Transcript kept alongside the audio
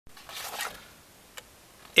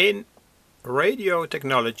In radio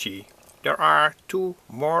technology there are two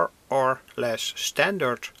more or less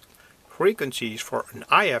standard frequencies for an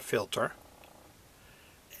IF filter,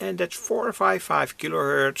 and that's 455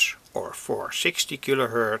 kHz or 460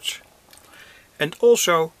 kHz, and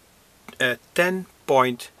also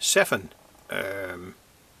 10.7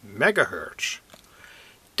 megahertz.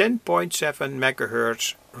 10.7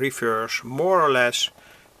 megahertz refers more or less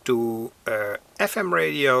to FM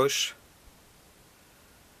radios,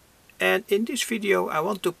 and in this video I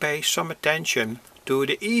want to pay some attention to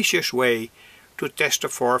the easiest way to test a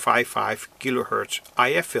 455 kHz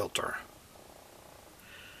IF filter.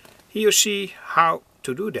 Here you see how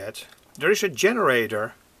to do that. There is a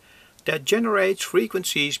generator that generates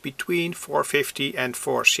frequencies between 450 and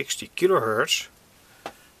 460 kHz.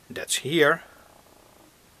 That's here.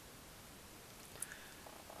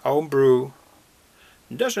 Homebrew.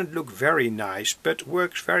 Doesn't look very nice, but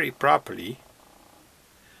works very properly.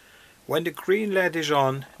 When the green LED is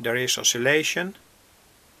on, there is oscillation.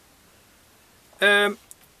 And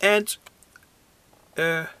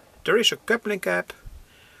there is a coupling cap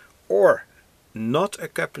or not a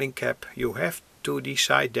coupling cap. You have to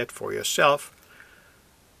decide that for yourself.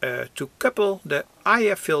 To couple the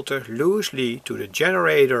IF filter loosely to the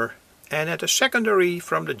generator, and at a secondary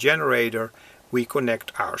from the generator we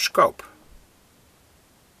connect our scope.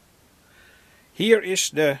 Here is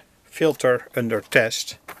the filter under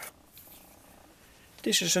test.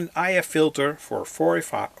 This is an IF filter for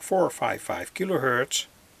 455 kHz.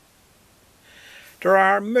 There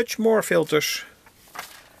are much more filters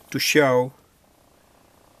to show.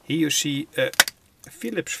 Here you see a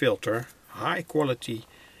Philips filter, high quality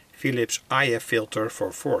Philips IF filter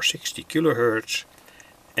for 460 kHz,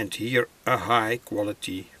 and here a high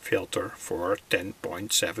quality filter for 10.7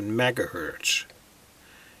 megahertz.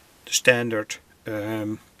 The standard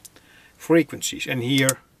frequencies, and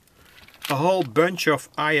here a whole bunch of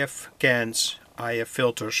IF cans, IF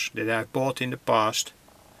filters that I've bought in the past.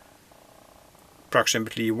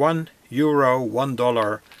 Approximately €1,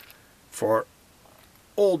 $1 for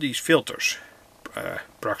all these filters.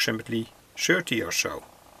 Approximately 30 or so,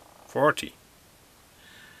 40.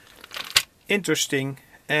 Interesting,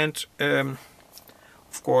 and of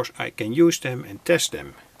course I can use them and test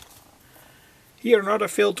them. Here another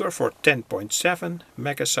filter for 10.7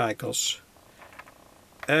 megacycles.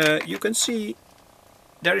 You can see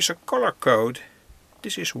there is a color code.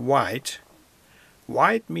 This is white.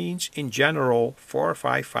 White means in general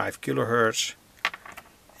 455 kHz,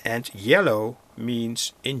 and yellow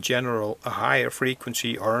means in general a higher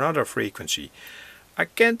frequency or another frequency. I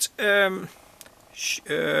can't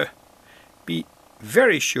be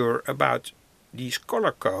very sure about these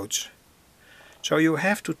color codes, so you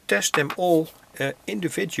have to test them all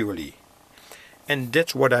individually, and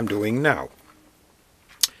that's what I'm doing now.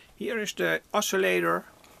 Here is the oscillator,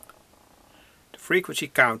 the frequency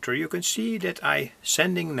counter. You can see that I'm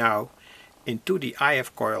sending now into the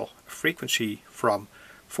IF coil a frequency from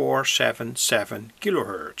 477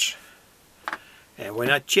 kHz. And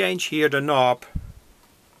when I change here the knob,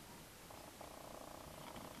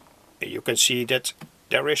 you can see that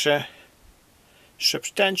there is a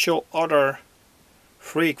substantial other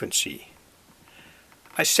frequency.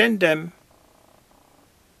 I send them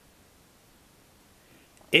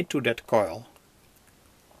into that coil,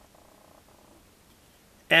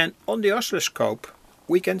 and on the oscilloscope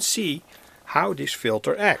we can see how this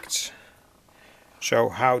filter acts. So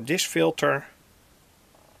how this filter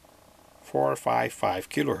 455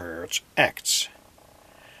 kHz acts.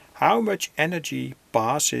 How much energy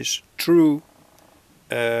passes through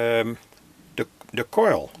the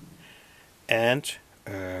coil, and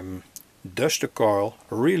does the coil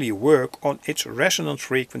really work on its resonance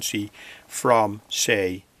frequency from,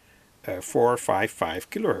 say, 455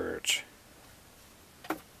 kHz.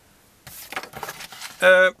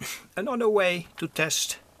 Another way to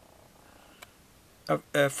test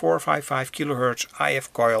a 455 kHz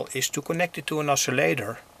IF coil is to connect it to an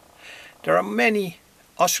oscillator. There are many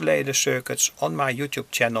oscillator circuits on my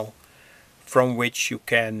YouTube channel from which you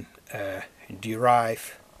can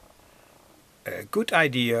derive a good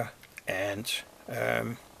idea and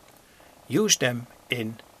use them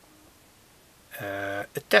in a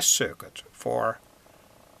test circuit for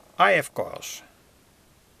IF coils.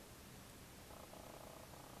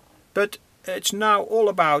 But it's now all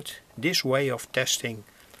about this way of testing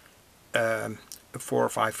a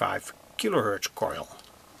 455 kHz coil.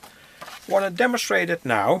 I want to demonstrate it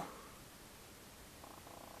now.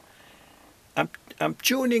 I'm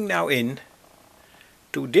tuning now in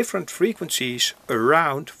to different frequencies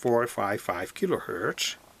around 455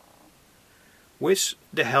 kHz with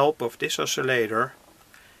the help of this oscillator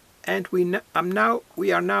And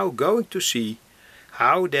we are now going to see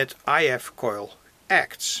how that IF coil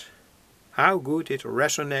acts, how good it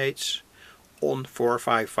resonates on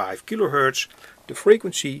 455 kHz, the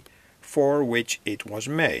frequency for which it was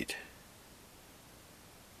made.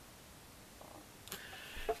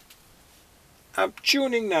 I'm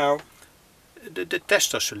tuning now the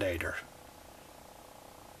test oscillator.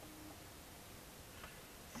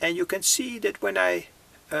 And you can see that when I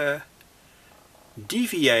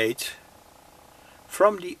deviate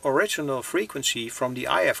from the original frequency from the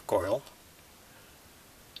IF coil,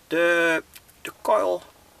 the coil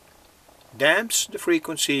damps the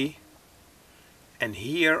frequency, and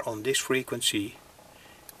here on this frequency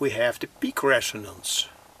we have the peak resonance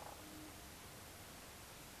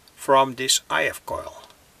from this IF coil.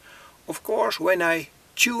 Of course, when I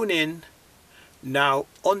tune in now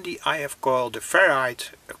on the IF coil the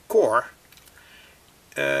ferrite core,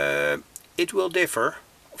 it will differ,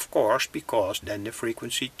 of course, because then the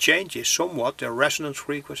frequency changes somewhat, the resonance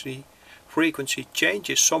frequency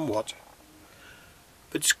changes somewhat.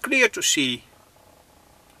 But it's clear to see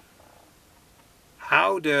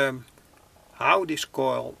how this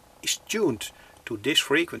coil is tuned to this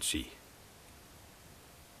frequency.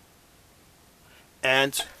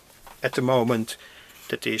 And at the moment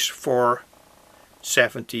that is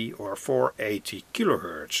 470 or 480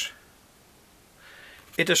 kHz.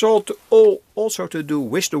 It is also to do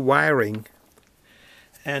with the wiring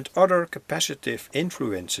and other capacitive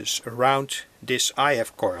influences around this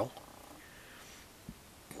IF coil.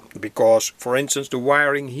 Because, for instance, the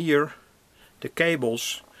wiring here, the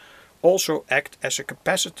cables, also act as a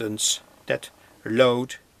capacitance that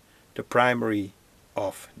load the primary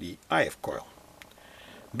of the IF coil.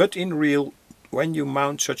 But in real, when you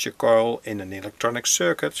mount such a coil in an electronic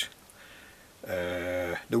circuit,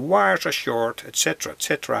 the wires are short, etc.,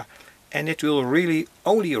 etc., and it will really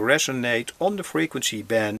only resonate on the frequency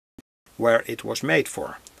band where it was made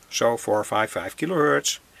for. So 455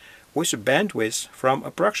 kHz with a bandwidth from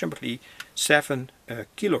approximately 7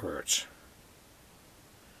 kHz.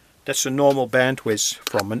 That's a normal bandwidth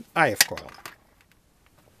from an IF coil.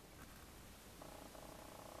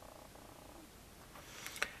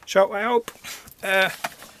 So I hope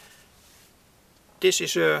this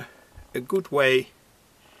is a good way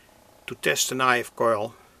to test an IF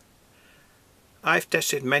coil. I've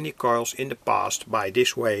tested many coils in the past by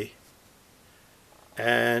this way,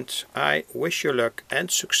 and I wish you luck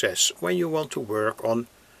and success when you want to work on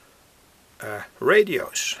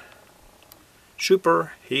radios,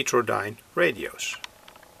 super heterodyne radios.